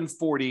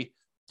 740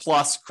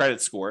 plus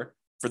credit score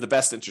for the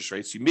best interest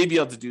rates. You may be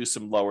able to do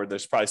some lower.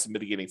 There's probably some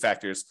mitigating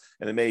factors,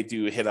 and they may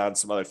do hit on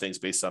some other things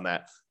based on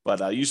that.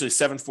 But usually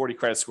 740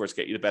 credit scores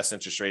get you the best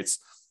interest rates.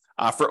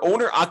 For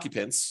owner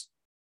occupants,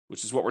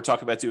 which is what we're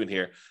talking about doing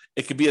here,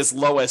 it could be as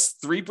low as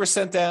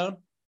 3% down,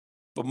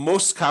 but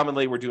most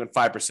commonly we're doing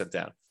 5%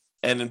 down.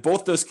 And in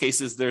both those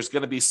cases, there's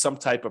going to be some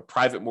type of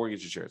private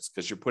mortgage insurance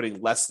because you're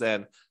putting less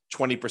than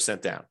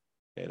 20% down.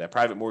 Okay, that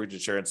private mortgage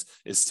insurance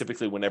is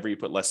typically whenever you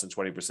put less than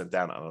 20%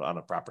 down on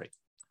a property.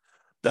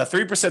 The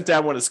 3%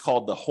 down one is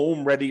called the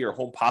Home Ready or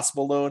Home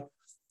Possible loan.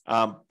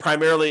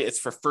 Primarily, it's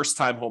for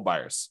first-time home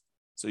buyers.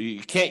 So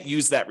you can't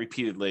use that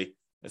repeatedly.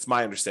 That's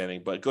my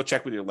understanding, but go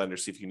check with your lender,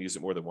 see if you can use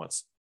it more than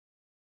once.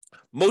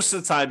 Most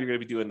of the time, you're going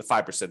to be doing the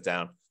 5%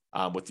 down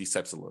with these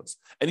types of loans.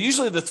 And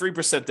usually the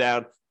 3%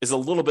 down is a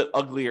little bit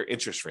uglier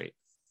interest rate.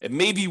 It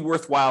may be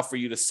worthwhile for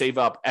you to save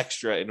up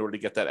extra in order to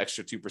get that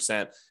extra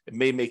 2%. It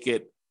may make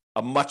it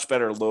a much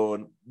better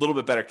loan, a little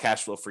bit better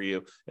cash flow for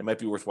you. It might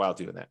be worthwhile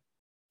doing that.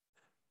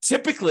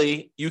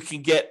 Typically, you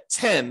can get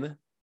 10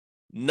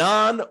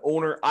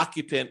 non-owner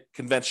occupant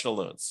conventional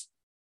loans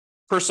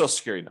per Social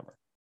Security number.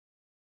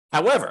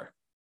 However,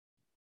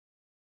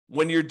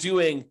 when you're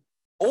doing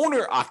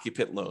owner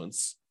occupant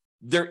loans,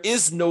 there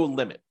is no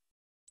limit.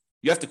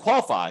 You have to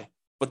qualify,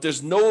 but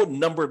there's no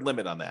numbered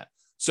limit on that.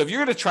 So if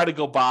you're going to try to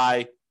go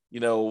buy,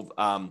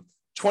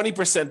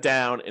 20%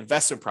 down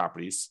investment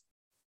properties,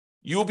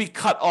 you will be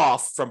cut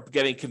off from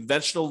getting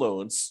conventional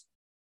loans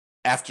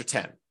after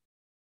 10.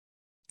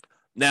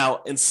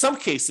 Now, in some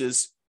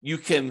cases, you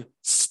can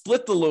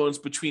split the loans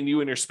between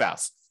you and your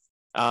spouse.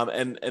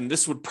 And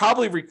this would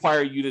probably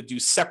require you to do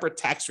separate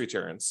tax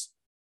returns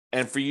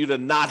and for you to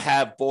not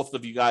have both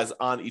of you guys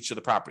on each of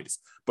the properties.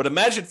 But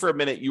imagine for a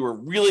minute you were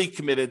really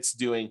committed to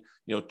doing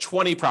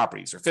 20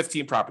 properties or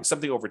 15 properties,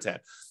 something over 10.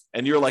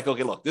 And you're like,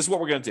 okay, look, this is what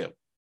we're going to do.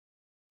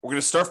 We're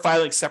going to start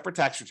filing separate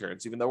tax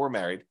returns, even though we're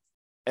married.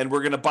 And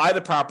we're going to buy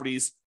the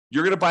properties.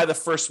 You're going to buy the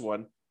first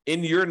one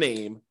in your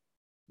name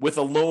with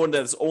a loan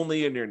that is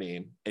only in your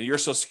name and your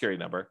Social Security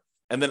number.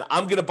 And then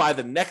I'm going to buy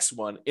the next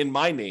one in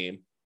my name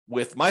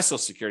with my Social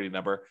Security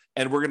number.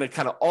 And we're going to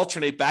kind of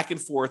alternate back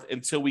and forth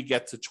until we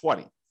get to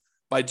 20.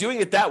 By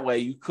doing it that way,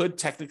 you could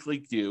technically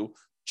do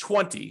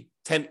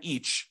 10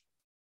 each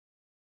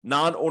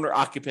non-owner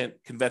occupant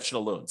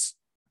conventional loans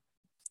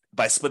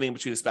by splitting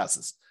between the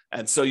spouses.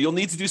 And so you'll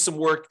need to do some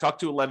work, talk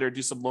to a lender,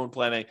 do some loan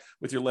planning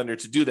with your lender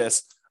to do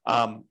this.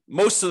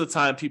 Most of the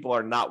time, people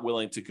are not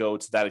willing to go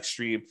to that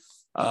extreme.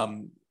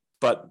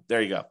 But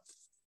there you go.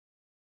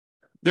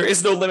 There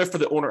is no limit for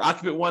the owner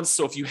occupant ones.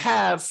 So if you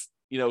have,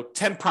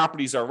 10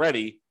 properties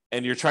already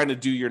and you're trying to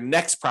do your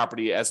next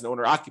property as an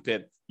owner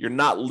occupant, you're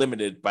not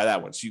limited by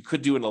that one. So you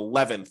could do an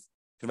 11th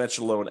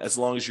conventional loan as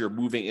long as you're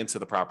moving into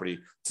the property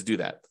to do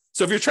that.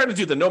 So if you're trying to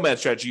do the nomad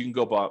strategy, you can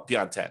go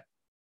beyond 10.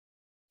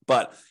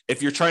 But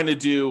if you're trying to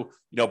do,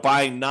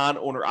 buying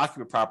non-owner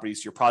occupant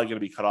properties, you're probably going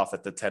to be cut off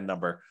at the 10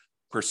 number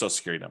per Social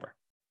Security number.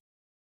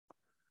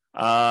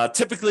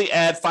 Typically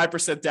add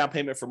 5% down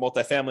payment for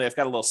multifamily. I've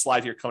got a little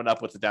slide here coming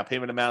up with the down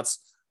payment amounts.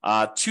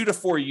 2 to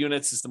 4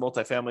 units is the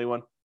multifamily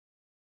one.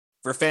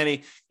 For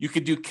Fannie, you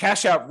could do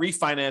cash out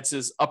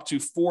refinances up to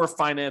 4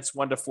 finance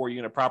 1 to 4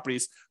 unit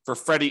properties. For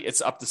Freddie,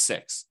 it's up to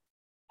 6.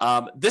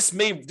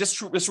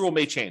 This rule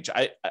may change.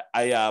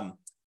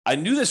 I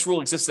knew this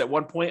rule existed at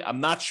one point. I'm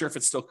not sure if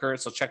it's still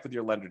current, so check with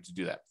your lender to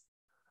do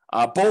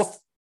that. Both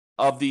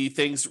of the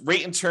things,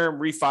 rate and term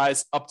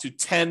refis up to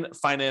 10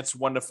 finance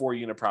 1 to 4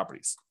 unit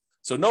properties.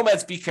 So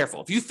nomads, be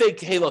careful. If you think,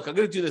 hey, look, I'm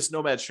going to do this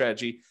nomad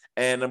strategy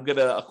and I'm going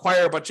to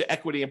acquire a bunch of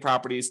equity in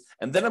properties,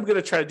 and then I'm going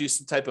to try to do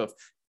some type of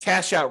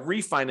cash out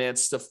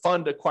refinance to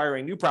fund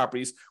acquiring new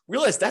properties,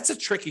 realize that's a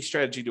tricky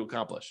strategy to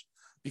accomplish.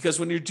 Because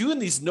when you're doing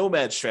these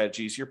nomad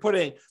strategies, you're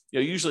putting,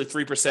 usually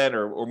 3%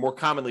 or more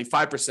commonly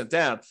 5%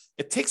 down.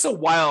 It takes a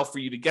while for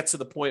you to get to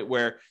the point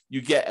where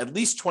you get at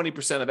least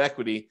 20% of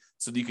equity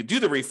so that you can do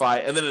the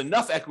refi, and then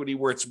enough equity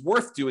where it's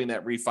worth doing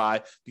that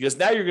refi, because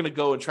now you're going to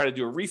go and try to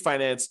do a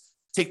refinance,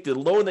 take the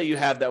loan that you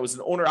have that was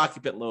an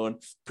owner-occupant loan,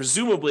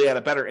 presumably at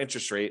a better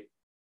interest rate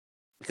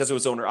because it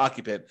was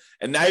owner-occupant,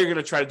 and now you're going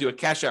to try to do a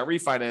cash-out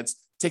refinance,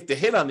 take the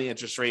hit on the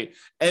interest rate,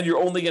 and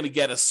you're only going to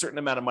get a certain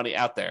amount of money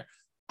out there.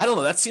 I don't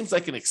know. That seems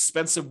like an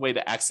expensive way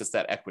to access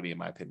that equity, in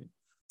my opinion.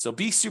 So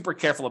be super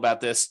careful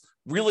about this.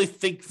 Really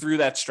think through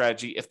that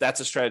strategy if that's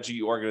a strategy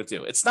you are going to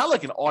do. It's not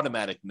like an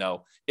automatic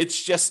no. It's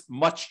just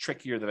much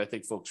trickier than I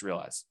think folks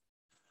realize.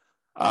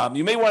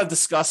 You may want to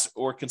discuss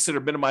or consider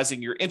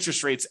minimizing your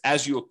interest rates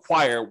as you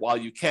acquire while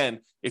you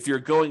can, if you're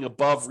going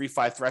above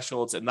refi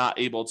thresholds and not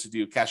able to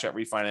do cash out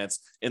refinance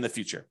in the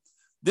future.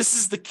 This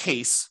is the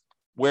case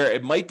where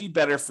it might be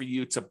better for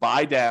you to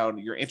buy down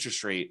your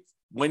interest rate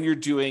when you're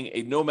doing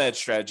a nomad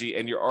strategy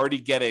and you're already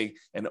getting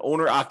an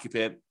owner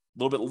occupant, a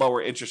little bit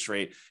lower interest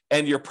rate,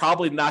 and you're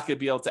probably not going to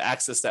be able to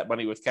access that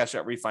money with cash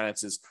out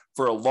refinances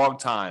for a long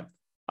time.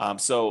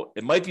 So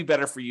it might be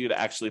better for you to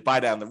actually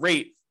buy down the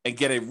rate and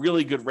get a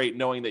really good rate,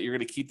 knowing that you're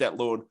going to keep that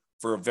loan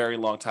for a very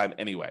long time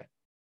anyway.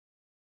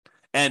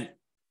 And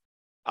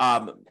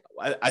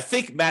I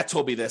think Matt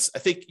told me this. I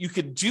think you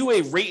could do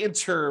a rate and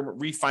term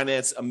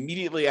refinance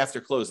immediately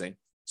after closing.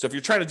 So if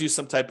you're trying to do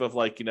some type of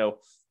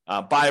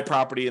buy a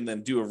property and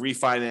then do a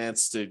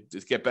refinance to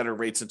get better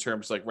rates and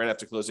terms right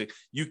after closing,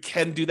 you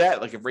can do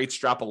that. Like if rates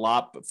drop a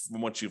lot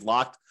from what you've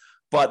locked,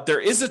 but there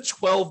is a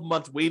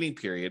 12-month waiting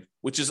period,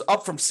 which is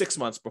up from 6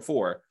 months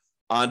before,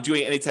 on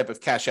doing any type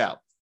of cash out.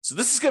 So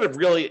this is going to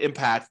really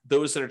impact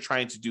those that are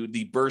trying to do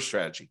the BRRRR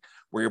strategy,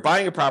 where you're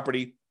buying a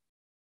property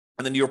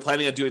and then you're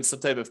planning on doing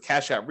some type of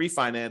cash out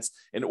refinance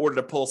in order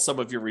to pull some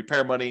of your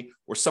repair money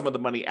or some of the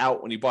money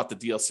out when you bought the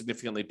deal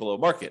significantly below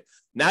market.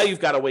 Now you've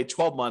got to wait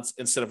 12 months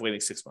instead of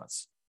waiting 6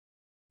 months.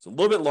 So a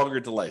little bit longer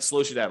delay,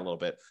 slows you down a little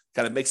bit,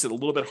 kind of makes it a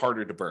little bit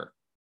harder to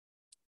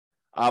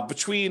BRRRR.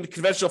 Between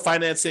conventional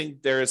financing,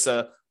 there is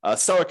a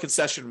seller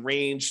concession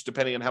range,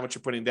 depending on how much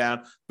you're putting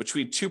down,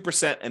 between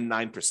 2% and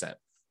 9%.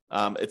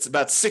 It's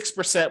about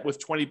 6%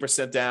 with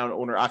 20% down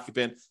owner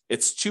occupant.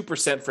 It's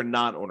 2% for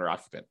non-owner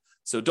occupant.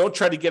 So don't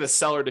try to get a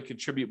seller to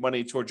contribute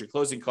money towards your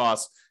closing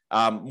costs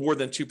more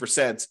than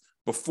 2%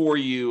 before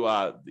you,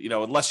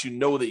 unless you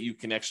know that you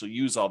can actually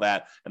use all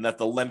that and that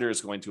the lender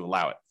is going to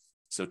allow it.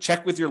 So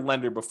check with your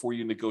lender before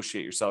you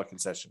negotiate your seller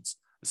concessions.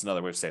 That's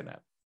another way of saying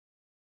that.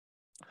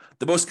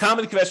 The most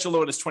common conventional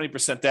loan is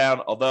 20%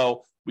 down,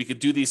 although we could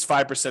do these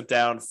 5%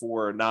 down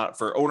for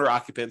owner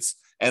occupants,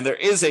 and there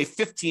is a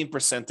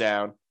 15%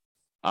 down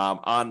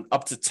on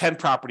up to 10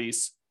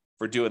 properties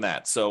for doing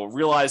that. So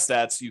realize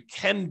that you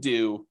can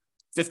do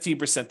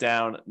 15%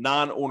 down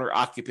non-owner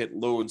occupant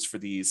loans for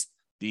these.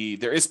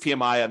 There is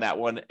PMI on that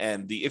one,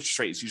 and the interest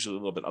rate is usually a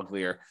little bit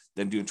uglier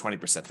than doing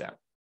 20% down.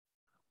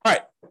 All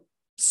right,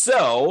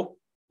 so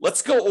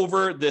let's go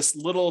over this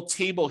little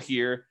table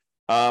here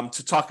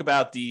to talk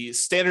about the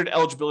standard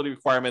eligibility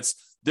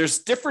requirements. There's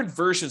different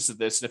versions of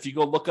this, and if you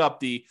go look up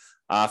the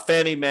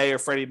Fannie Mae or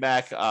Freddie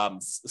Mac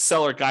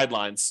seller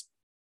guidelines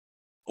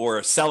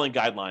or selling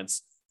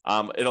guidelines,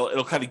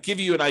 it'll kind of give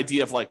you an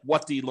idea of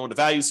what the loan to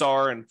values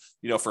are, and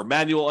for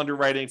manual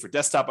underwriting, for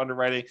desktop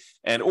underwriting,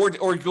 and or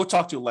go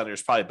talk to a lender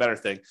is probably a better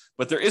thing.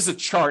 But there is a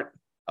chart,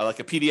 like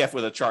a PDF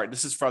with a chart.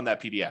 This is from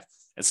that PDF,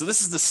 and so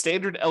this is the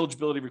standard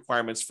eligibility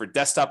requirements for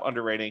desktop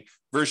underwriting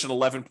version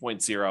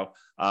 11.0.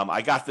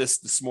 I got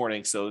this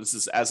morning, so this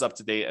is as up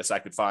to date as I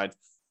could find,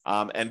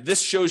 and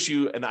this shows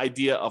you an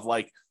idea of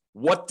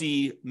what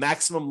the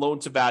maximum loan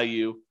to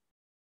value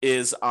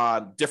is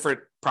on different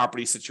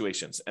property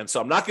situations. And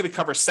so I'm not going to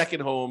cover second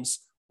homes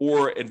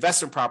or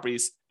investment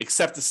properties,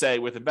 except to say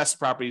with investment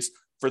properties,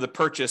 for the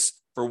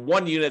purchase for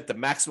one unit, the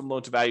maximum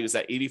loan to value is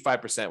at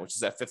 85%, which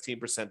is that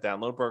 15%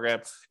 down loan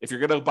program. If you're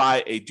going to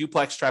buy a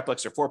duplex,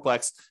 triplex, or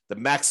fourplex,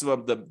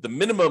 the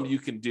minimum you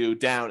can do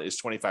down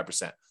is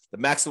 25%. The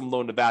maximum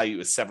loan to value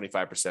is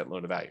 75%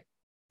 loan to value.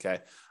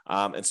 Okay.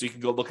 And so you can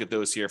go look at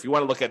those here. If you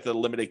want to look at the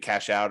limited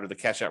cash out or the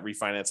cash out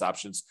refinance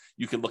options,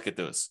 you can look at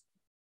those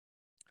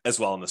as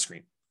well on the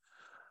screen.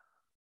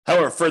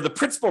 However, for the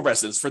principal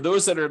residents, for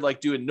those that are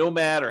doing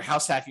nomad or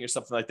house hacking or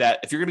something like that,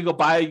 if you're going to go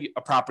buy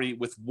a property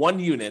with one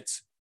unit,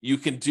 you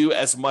can do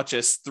as much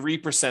as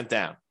 3%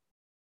 down.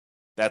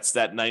 That's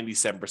that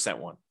 97%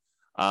 one.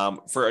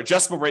 For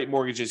adjustable rate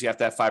mortgages, you have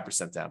to have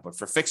 5% down. But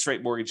for fixed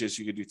rate mortgages,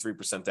 you could do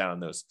 3% down on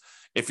those.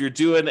 If you're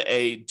doing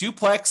a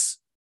duplex,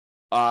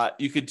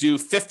 you could do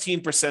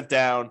 15%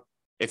 down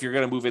if you're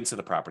going to move into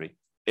the property.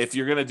 If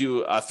you're going to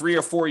do 3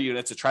 or 4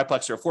 units, a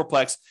triplex or a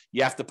fourplex,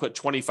 you have to put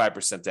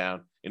 25%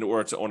 down in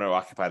order to own or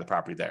occupy the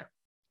property there.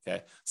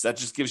 Okay, so that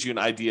just gives you an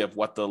idea of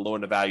what the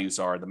loan to values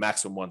are, the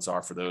maximum ones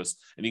are for those,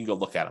 and you can go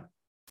look at them.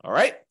 All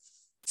right.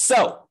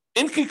 So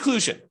in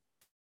conclusion,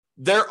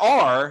 there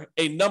are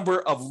a number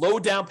of low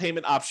down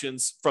payment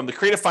options from the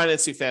creative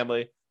financing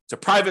family to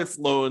private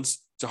loans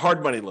to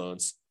hard money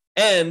loans.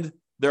 And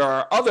there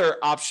are other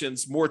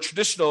options, more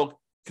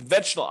traditional,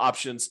 conventional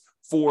options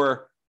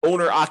for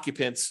owner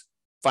occupant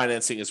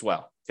financing as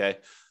well. Okay.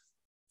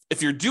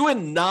 If you're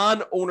doing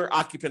non-owner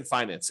occupant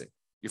financing,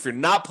 if you're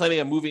not planning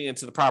on moving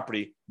into the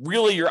property,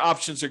 really your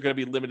options are going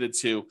to be limited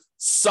to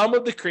some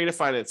of the creative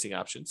financing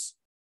options,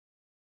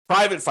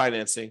 private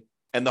financing,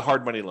 and the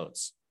hard money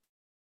loans.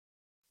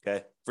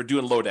 Okay, for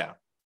doing low down.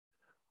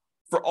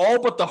 For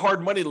all but the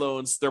hard money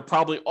loans, there are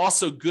probably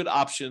also good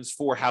options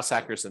for house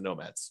hackers and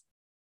nomads.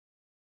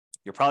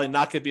 You're probably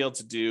not going to be able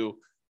to do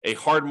a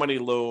hard money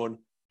loan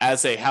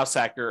as a house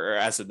hacker or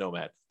as a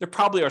nomad. There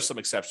probably are some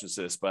exceptions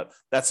to this, but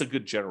that's a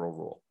good general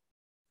rule.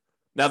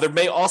 Now, there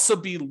may also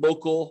be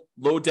local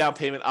low down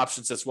payment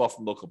options as well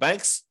from local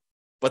banks,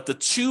 but the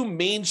two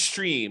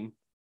mainstream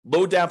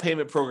low down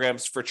payment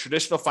programs for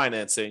traditional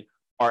financing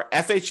are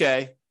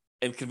FHA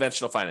and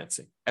conventional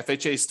financing.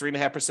 FHA is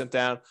 3.5%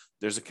 down.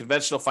 There's a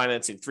conventional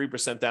financing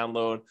 3% down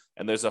loan,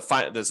 and there's a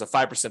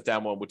 5%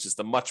 down one, which is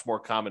the much more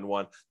common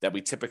one that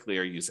we typically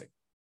are using.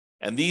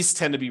 And these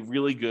tend to be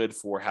really good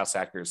for house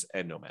hackers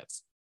and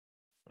nomads.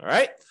 All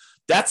right,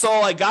 that's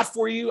all I got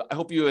for you. I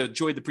hope you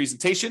enjoyed the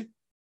presentation.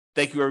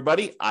 Thank you,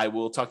 everybody. I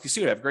will talk to you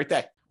soon. Have a great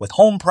day. With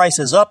home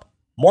prices up,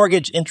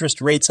 mortgage interest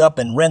rates up,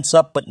 and rents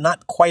up, but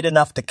not quite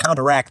enough to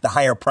counteract the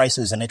higher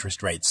prices and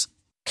interest rates,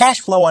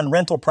 cash flow on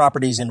rental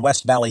properties in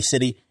West Valley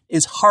City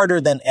is harder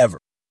than ever.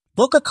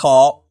 Book a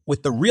call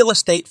with the Real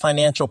Estate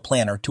Financial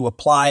Planner to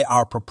apply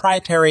our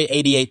proprietary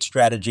 88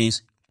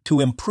 strategies to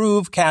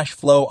improve cash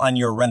flow on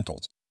your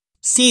rentals.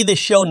 See the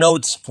show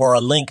notes for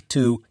a link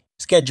to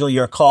schedule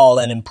your call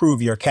and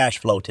improve your cash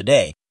flow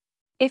today.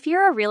 If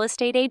you're a real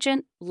estate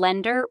agent,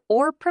 lender,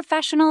 or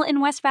professional in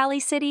West Valley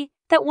City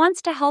that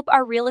wants to help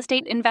our real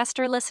estate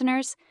investor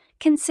listeners,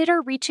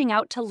 consider reaching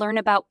out to learn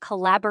about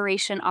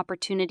collaboration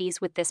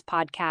opportunities with this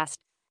podcast.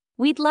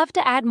 We'd love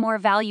to add more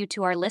value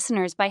to our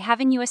listeners by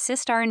having you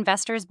assist our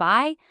investors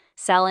buy,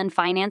 sell, and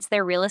finance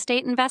their real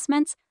estate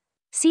investments.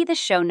 See the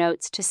show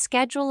notes to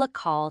schedule a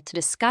call to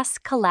discuss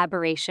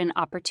collaboration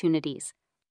opportunities.